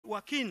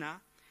wa kina,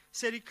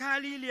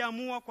 serikali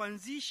iliamua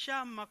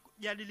kuanzisha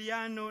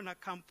majadiliano na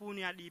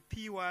kampuni ya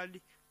DP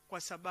World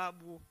kwa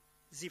sababu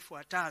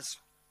zifuatazo.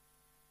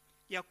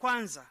 Ya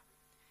kwanza,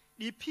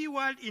 DP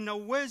World ina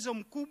uwezo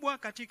mkubwa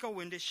katika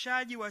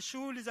uendeshaji wa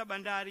shughuli za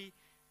bandari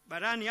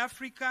barani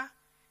Afrika,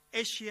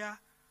 Asia,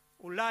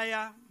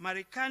 Ulaya,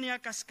 Marekani ya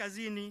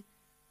Kaskazini,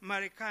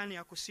 Marekani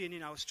ya Kusini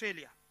na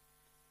Australia.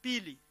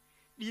 Pili,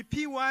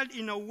 DP World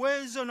ina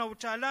uwezo na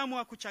utaalamu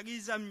wa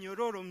kuchagiza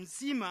mnyororo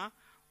mzima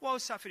wa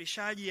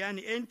usafirishaji,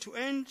 yani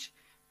end-to-end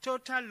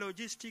total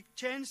logistic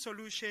chain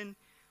solution,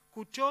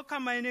 kutoka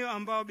maeneo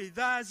ambayo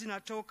bidhaa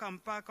zinatoka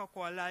mpaka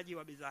kwa walaji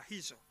wa bidhaa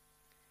hizo.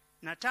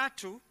 Na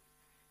tatu,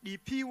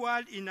 DP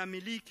World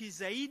inamiliki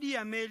zaidi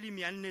ya meli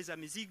 400 za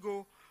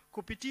mizigo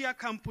kupitia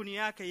kampuni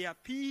yake ya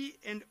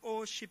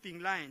P&O Shipping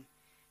Line.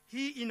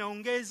 Hii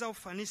inaongeza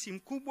ufanisi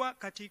mkubwa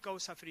katika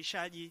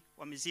usafirishaji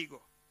wa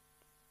mizigo.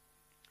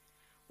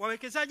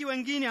 Wawekezaji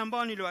wengine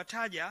ambao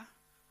niliwataja,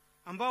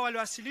 ambao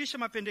waliwasilisha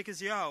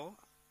mapendekezo yao: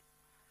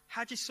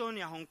 Hutchison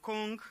ya Hong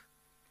Kong,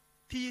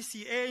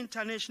 PCA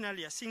International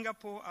ya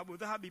Singapore, Abu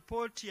Dhabi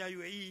Port ya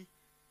UAE,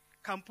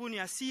 kampuni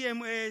ya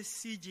CMA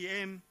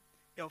CGM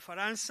ya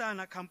Ufaransa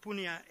na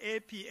kampuni ya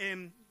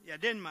APM ya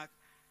Denmark,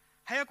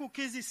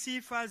 hayakukizi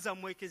sifa za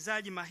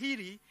mwekezaji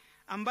mahiri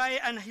ambaye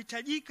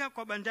anahitajika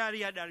kwa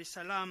bandari ya Dar es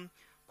Salaam,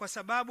 kwa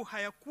sababu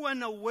hayakuwa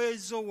na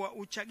uwezo wa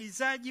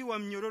uchagizaji wa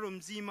mnyororo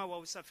mzima wa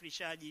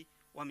usafirishaji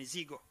wa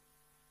mizigo.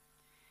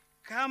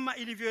 Kama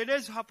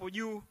ilivyoelezwa hapo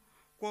juu,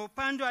 kwa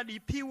upande wa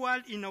DP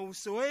World ina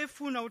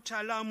uzoefu na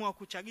utaalamu wa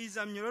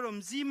kuchagiza mnyororo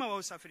mzima wa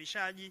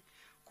usafirishaji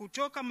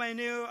kutoka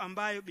maeneo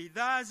ambayo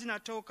bidhaa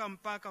zinatoka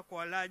mpaka kwa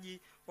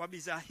walaji wa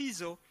bidhaa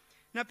hizo,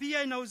 na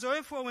pia ina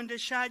uzoefu wa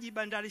uendeshaji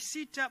bandari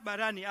 6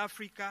 barani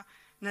Afrika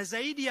na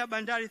zaidi ya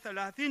bandari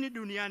 30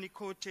 duniani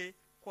kote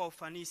kwa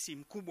ufanisi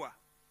mkubwa.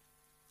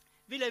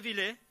 Vile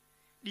vile,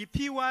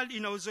 DP World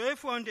ina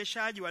uzoefu wa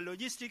uendeshaji wa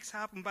logistics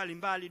hub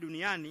mbalimbali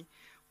duniani.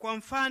 Kwa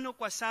mfano,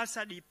 kwa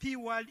sasa DP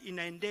World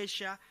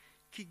inaendesha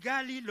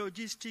Kigali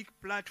Logistic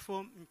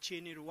Platform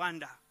nchini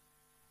Rwanda.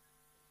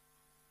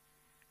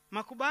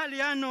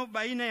 Makubaliano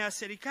baina ya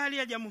serikali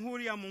ya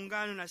Jamhuri ya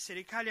Muungano na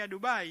serikali ya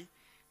Dubai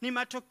ni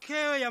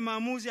matokeo ya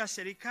maamuzi ya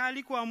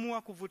serikali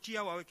kuamua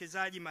kuvutia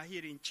wawekezaji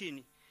mahiri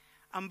nchini,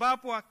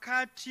 ambapo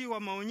wakati wa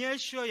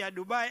maonyesho ya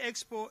Dubai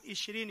Expo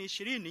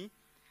 2020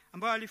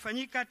 ambayo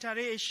alifanyika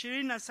tarehe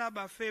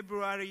 27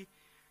 Februari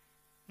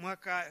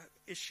mwaka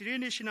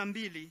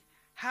 2022,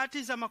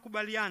 hati za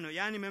makubaliano,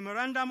 yani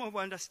Memorandum of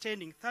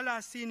Understanding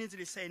 30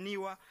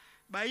 zilisainiwa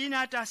baina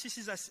ya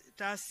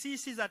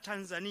taasisi za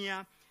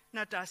Tanzania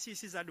na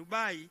taasisi za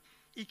Dubai,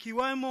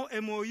 ikiwemo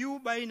MOU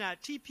baina ya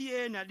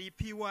TPA na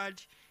DP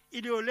World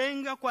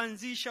iliyolenga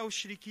kuanzisha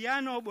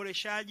ushirikiano wa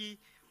uboreshaji,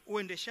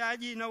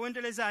 uendeshaji na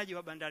uendelezaji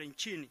wa bandari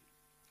nchini.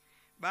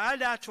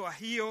 Baada ya hatua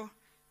hiyo,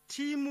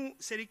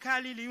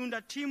 serikali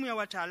iliunda timu ya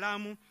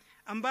wataalamu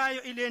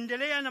ambayo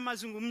iliendelea na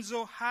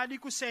mazungumzo hadi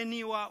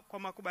kusainiwa kwa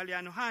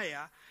makubaliano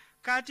haya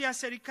kati ya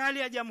serikali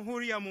ya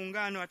Jamhuri ya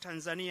Muungano wa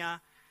Tanzania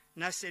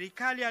na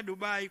serikali ya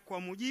Dubai kwa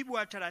mujibu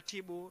wa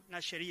taratibu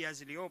na sheria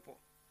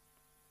ziliopo.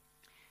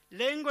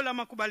 Lengo la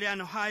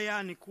makubaliano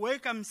haya ni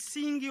kuweka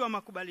msingi wa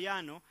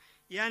makubaliano,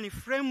 yani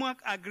framework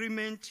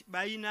agreement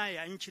baina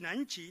ya nchi na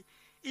nchi,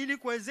 ili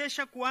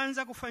kuwezesha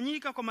kuanza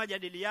kufanyika kwa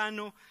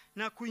majadiliano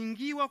na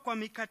kuingiwa kwa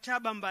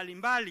mikataba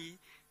mbalimbali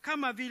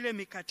kama vile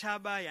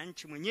mikataba ya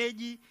nchi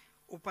mwenyeji,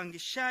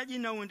 upangishaji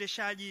na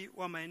uendeshaji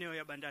wa maeneo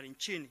ya bandari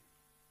nchini.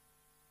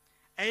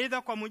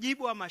 Aidha, kwa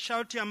mujibu wa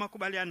masharti ya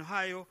makubaliano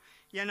hayo,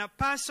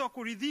 yanapaswa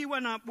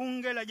kuridhiwa na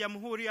Bunge la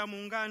Jamhuri ya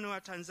Muungano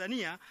wa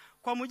Tanzania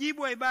kwa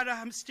mujibu wa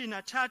ibara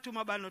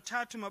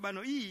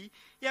 53(3)(e)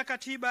 ya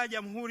Katiba ya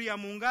Jamhuri ya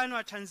Muungano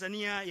wa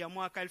Tanzania ya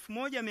mwaka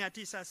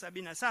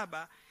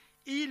 1977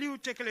 ili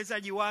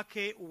utekelezaji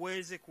wake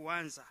uweze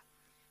kuanza.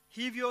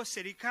 Hivyo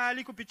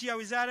serikali kupitia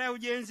Wizara ya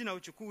Ujenzi na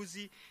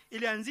Uchukuzi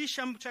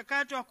ilianzisha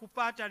mchakato wa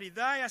kupata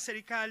ridhaa ya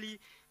serikali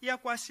ya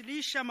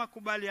kuwasilisha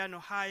makubaliano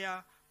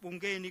haya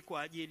bungeni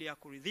kwa ajili ya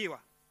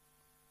kuridhiwa.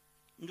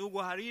 Ndugu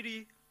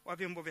wahariri wa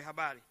vyombo vya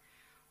habari,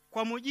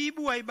 kwa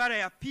mujibu wa ibara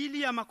ya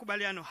 2 ya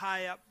makubaliano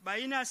haya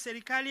baina ya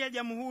serikali ya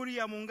Jamhuri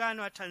ya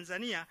Muungano wa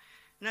Tanzania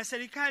na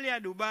serikali ya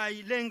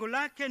Dubai, lengo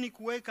lake ni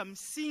kuweka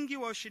msingi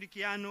wa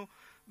ushirikiano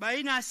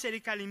baina ya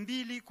serikali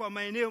mbili kwa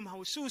maeneo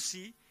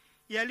mahususi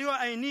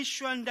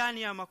yaliyoainishwa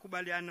ndani ya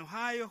makubaliano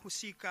hayo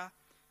husika,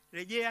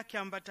 rejea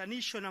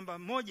kiambatanisho namba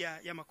 1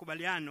 ya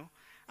makubaliano,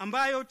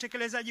 ambayo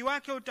utekelezaji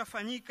wake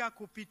utafanyika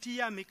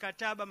kupitia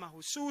mikataba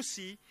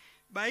mahususi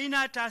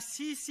baina ya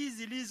taasisi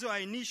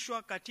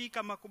zilizoainishwa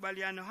katika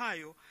makubaliano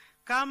hayo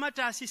kama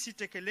taasisi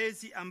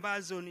tekelezi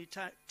ambazo ni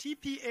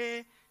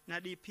TPA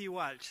na DP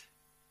World.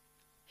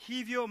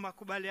 Hivyo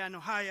makubaliano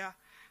haya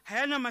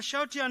hayana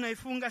masharti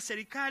yanayofunga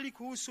serikali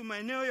kuhusu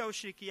maeneo ya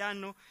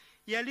ushirikiano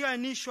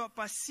yaliyoainishwa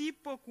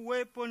pasipo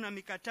kuwepo na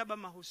mikataba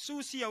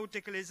mahususi ya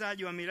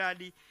utekelezaji wa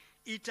miradi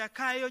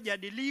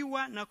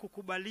itakayojadiliwa na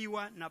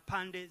kukubaliwa na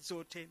pande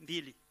zote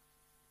mbili.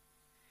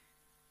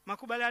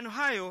 Makubaliano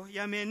hayo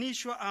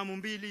yameainishwa awamu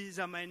 2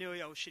 za maeneo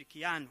ya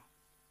ushirikiano.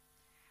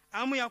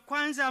 Awamu ya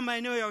kwanza ya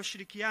maeneo ya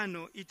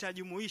ushirikiano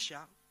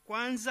itajumuisha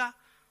kwanza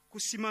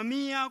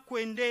kusimamia,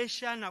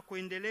 kuendesha na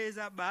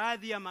kuendeleza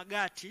baadhi ya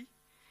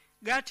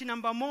gati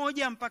namba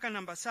 1 mpaka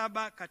namba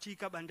 7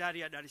 katika bandari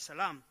ya Dar es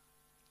Salaam.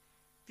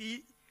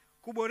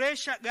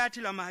 Kuboresha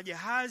gati la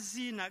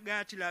majahazi na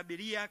gati la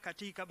abiria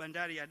katika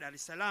bandari ya Dar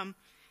es Salaam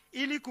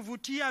ili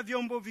kuvutia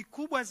vyombo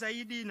vikubwa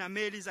zaidi na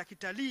meli za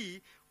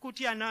kitalii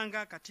kutia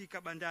nanga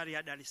katika bandari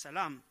ya Dar es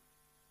Salaam.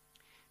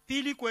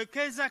 Pili,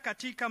 kuwekeza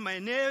katika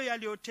maeneo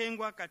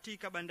yaliyotengwa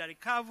katika bandari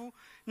kavu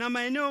na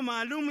maeneo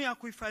maalum ya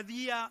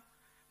kuhifadhia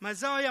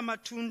mazao ya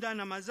matunda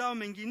na mazao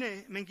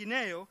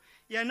mengineyo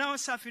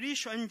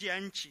yanayosafirishwa nje ya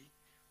nchi.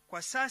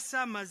 Kwa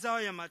sasa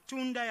mazao ya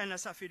matunda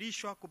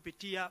yanasafirishwa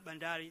kupitia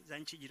bandari za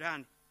nchi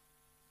jirani.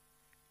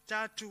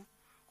 Tatu,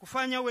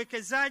 kufanya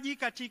uwekezaji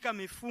katika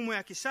mifumo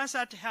ya kisasa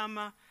ya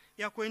tehama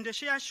ya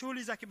kuendeshea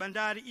shughuli za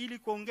kibandari ili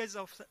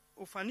kuongeza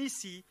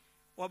ufanisi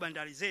wa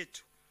bandari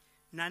zetu.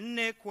 Na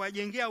 4,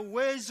 kuwajengea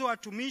uwezo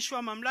watumishi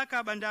wa mamlaka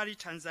ya bandari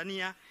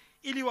Tanzania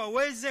ili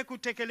waweze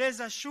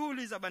kutekeleza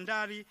shughuli za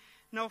bandari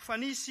na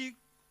ufanisi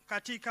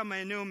katika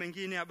maeneo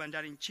mengine ya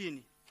bandari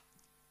nchini.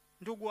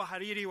 Ndugu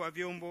wahariri wa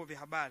vyombo vya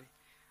habari,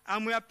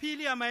 awamu ya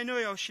pili ya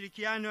maeneo ya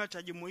ushirikiano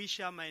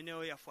yatajumuisha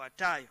maeneo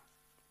yafuatayo.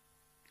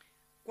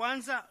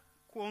 Kwanza,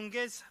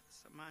 kuongeza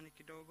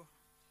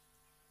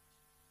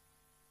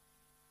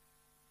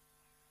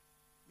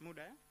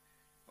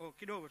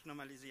kidogo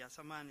tunamalizia.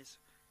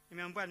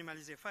 Nimeambiwa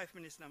nimalizie 5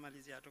 minutes,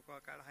 namalizia atakuwa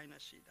wakala, haina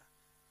shida.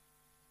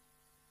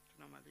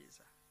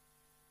 Tunamaliza.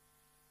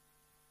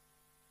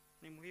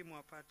 Ni muhimu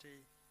apate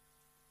hii.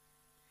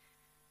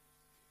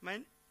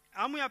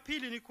 Awamu ya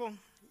pili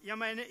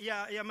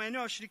ya maeneo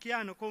ya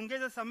ushirikiano,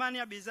 kuongeza thamani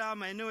ya bidhaa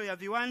maeneo ya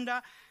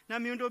viwanda na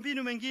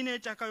miundombinu mengine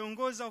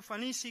itakayoongoza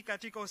ufanisi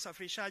katika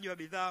usafirishaji wa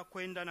bidhaa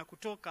kwenda na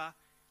kutoka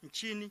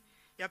nchini.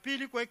 Ya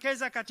pili,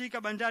 kuwekeza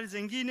katika bandari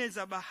zingine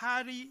za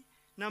bahari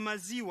na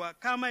maziwa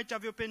kama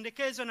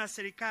itavyopendekezwa na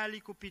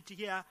serikali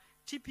kupitia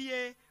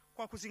TPA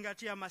kwa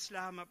kuzingatia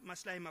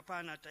maslahi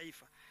mapana ya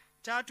taifa.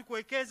 Tatu,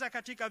 kuwekeza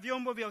katika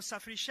vyombo vya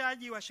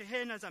usafirishaji wa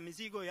shehena za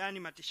mizigo yaani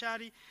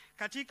matishari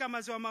katika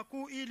maziwa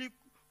makuu ili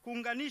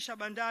kuunganisha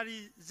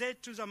bandari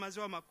zetu za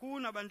maziwa makuu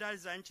na bandari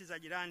za nchi za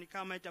jirani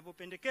kama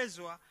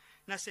itavyopendekezwa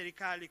na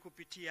serikali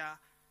kupitia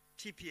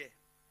TPA.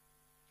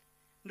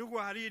 Ndugu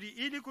wahariri,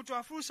 ili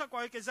kutoa fursa kwa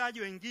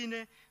wawekezaji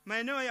wengine,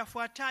 maeneo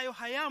yafuatayo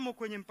hayamo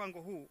kwenye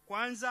mpango huu.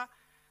 Kwanza,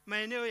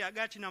 maeneo ya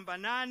gati namba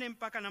 8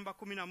 mpaka namba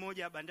 11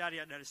 ya bandari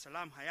ya Dar es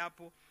Salaam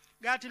hayapo.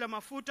 Gati la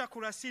mafuta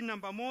Kurasini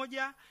namba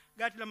 1,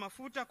 gati la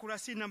mafuta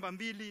Kurasini namba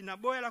 2 na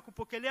boya la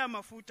kupokelea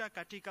mafuta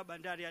katika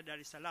bandari ya Dar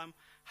es Salaam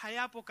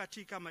hayapo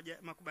katika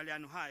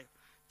makubaliano hayo.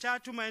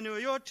 Tatu, maeneo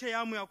yote ya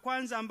awamu ya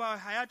kwanza ambayo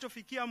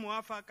hayatofikia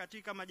muafaka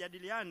katika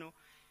majadiliano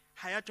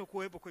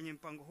hayatokuwepo kwenye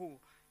mpango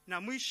huu.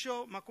 Na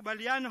mwisho,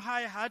 makubaliano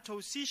haya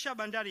hayatohusisha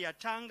bandari ya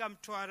Tanga,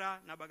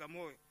 Mtwara na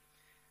Bagamoyo.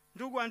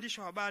 Ndugu waandishi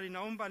wa habari,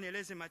 naomba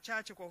nieleze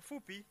machache kwa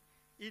ufupi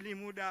ili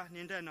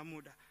niendane na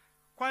muda.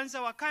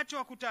 Kwanza, wakati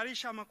wa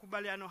kutayarisha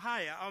makubaliano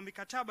haya au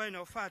mikataba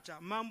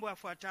inayofuata, mambo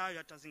yafuatayo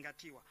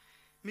yatazingatiwa.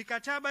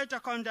 Mikataba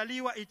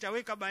itakayoandaliwa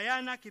itaweka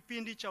bayana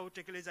kipindi cha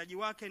utekelezaji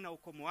wake na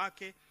ukomo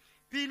wake.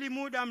 Pili,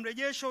 muda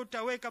mrejesho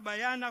utaweka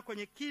bayana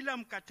kwenye kila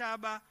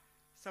mkataba.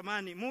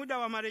 Muda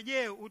wa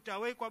marejeo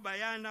utawekwa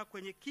bayana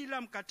kwenye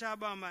kila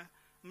mkataba wa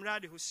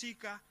mradi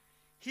husika.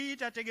 Hii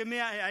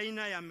itategemea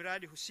aina ya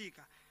mradi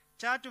husika.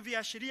 Tatu,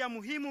 viashiria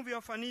muhimu vya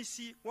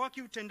ufanisi wa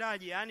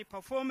kiutendaji yaani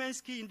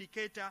performance key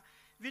indicator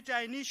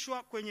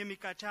vitaainishwa kwenye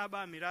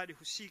mikataba miradi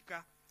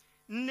husika.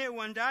 4,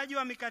 uandaaji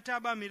wa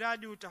mikataba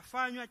miradi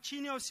utafanywa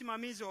chini ya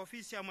usimamizi wa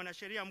ofisi ya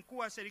mwanasheria mkuu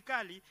wa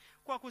serikali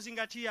kwa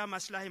kuzingatia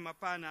maslahi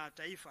mapana ya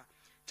taifa.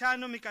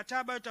 5,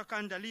 mikataba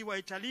itakayoandaliwa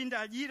italinda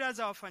ajira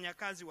za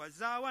wafanyakazi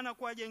wazawa na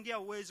kuwajengea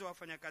uwezo wa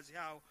wafanyakazi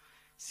hao.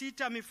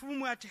 6,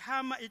 mifumo ya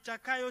tehama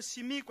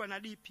itakayosimikwa na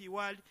DP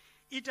World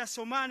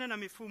itasomana na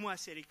mifumo ya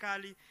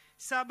serikali.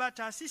 7,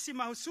 taasisi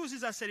mahususi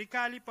za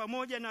serikali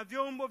pamoja na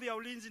vyombo vya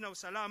ulinzi na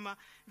usalama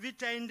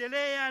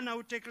vitaendelea na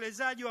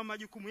utekelezaji wa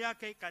majukumu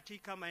yake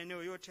katika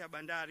maeneo yote ya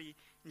bandari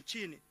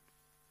nchini.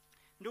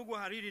 Ndugu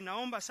wahariri,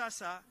 naomba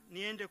sasa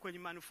niende kwenye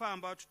manufaa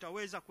ambayo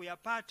tutaweza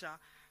kuyapata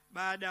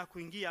baada ya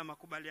kuingia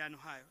makubaliano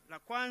hayo. La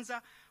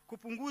kwanza,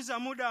 kupunguza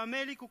muda wa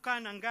meli kukaa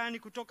angani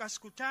kutoka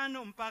siku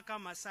 5 mpaka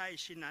masaa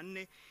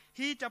 24.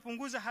 Hii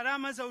itapunguza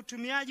harama za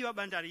utumiaji wa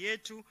bandari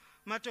yetu.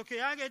 Matokeo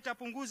yake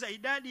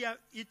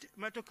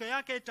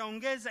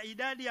itaongeza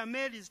idadi ya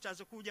meli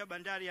zitazokuja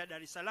bandari ya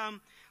Dar es Salaam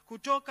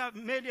kutoka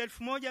meli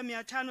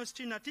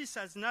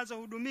 1569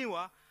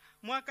 zinazohudumiwa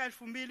mwaka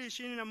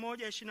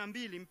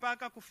 2021-22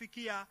 mpaka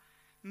kufikia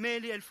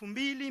meli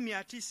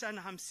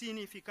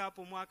 2950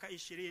 ifikapo mwaka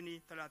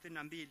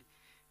 2032.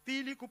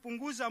 Pili,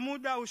 kupunguza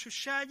muda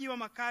ushushaji wa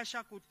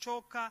makasha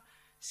kutoka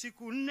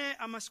siku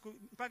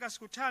 4 mpaka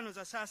siku 5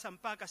 za sasa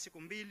mpaka siku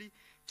 2.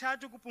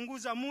 Tatu,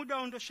 kupunguza muda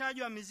wa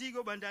ondoshaji wa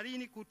mizigo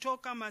bandarini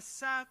kutoka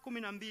masaa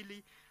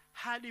 12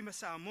 hadi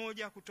masaa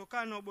 1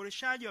 kutokana na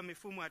uboreshaji wa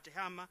mifumo ya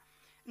tehama.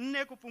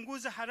 4,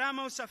 kupunguza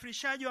gharama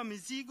usafirishaji wa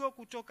mizigo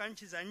kutoka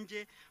nchi za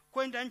nje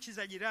kwenda nchi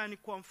za jirani,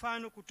 kwa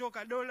mfano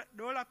kutoka dola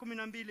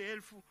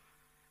 12,000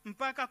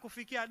 mpaka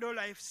kufikia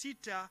dola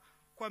 6,000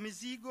 kwa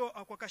mizigo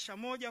au kwa kasha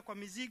moja kwa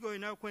mizigo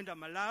inayokwenda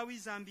Malawi,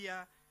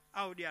 Zambia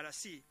au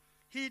DRC.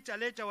 Hii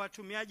italeta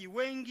watumiaji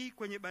wengi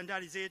kwenye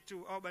bandari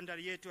zetu au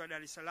bandari yetu ya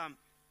Dar es Salaam.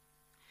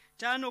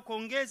 5,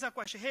 kuongeza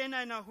kwa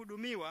shehena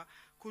inayohudumiwa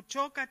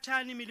kutoka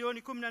tani milioni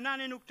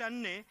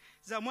 18.4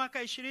 za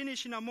mwaka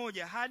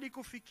 2021 hadi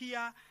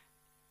kufikia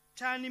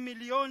tani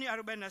milioni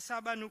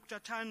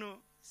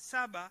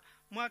 47.57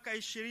 mwaka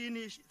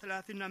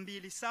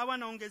 2032, sawa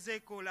na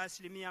ongezeko la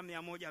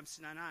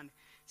 158%.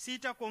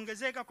 6,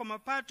 kuongezeka kwa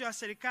mapato ya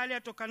serikali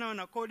yatokanayo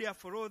na kodi ya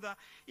forodha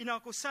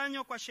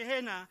inayokusanywa kwa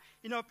shehena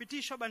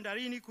inayopitishwa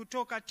bandarini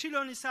kutoka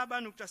trilioni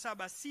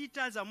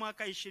 7.76 za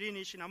mwaka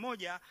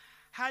 2021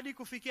 hadi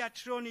kufikia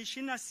trilioni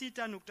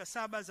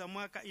 26.7 za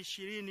mwaka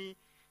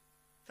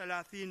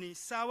 2030,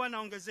 sawa na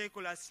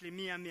ongezeko la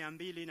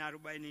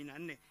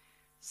 244%.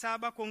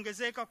 7,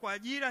 kuongezeka kwa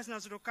ajira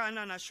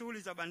zinazotokana na shughuli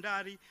za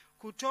bandari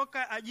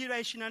kutoka ajira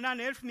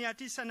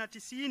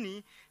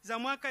 28,990 za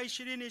mwaka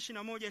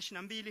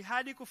 2021-22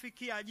 hadi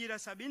kufikia ajira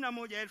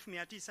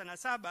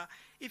 71,907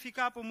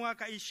 ifikapo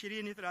mwaka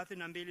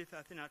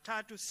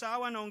 2032-33,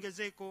 sawa na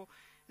ongezeko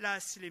la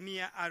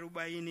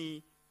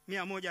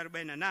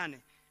 148%.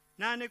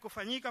 8,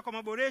 kufanyika kwa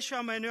maboresho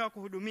ya maeneo ya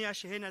kuhudumia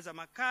shehena za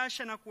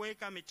makasha na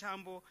kuweka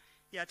mitambo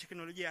ya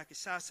teknolojia ya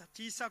kisasa.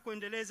 9,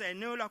 kuendeleza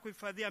eneo la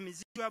kuhifadhia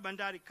mizigo ya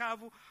bandari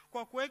kavu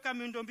kwa kuweka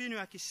miundombinu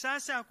ya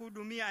kisasa ya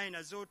kuhudumia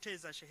aina zote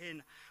za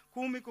shehena.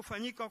 10,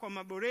 kufanyika kwa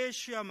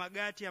maboresho ya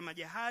magati ya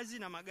majahazi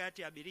na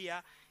magati ya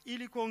abiria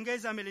ili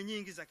kuongeza meli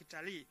nyingi za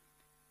kitalii.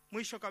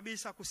 Mwisho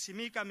kabisa,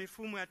 kusimika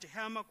mifumo ya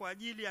tehama kwa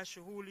ajili ya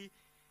shughuli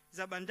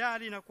za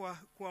bandari na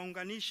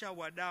kuwaunganisha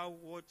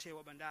wadau wote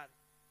wa bandari.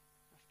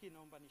 Nafikiri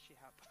naomba niishie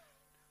hapa.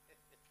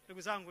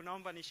 Ndugu zangu,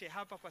 naomba niishie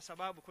hapa kwa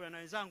sababu kuna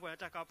wenzangu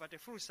wanataka wapate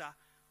fursa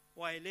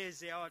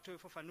waeleze au watoe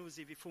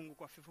ufafanuzi vifungu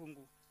kwa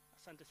vifungu.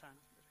 Asante sana.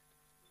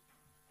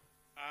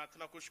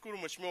 Tunakushukuru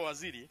Mheshimiwa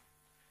Waziri.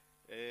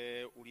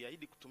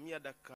 Uliahidi kutumia dakika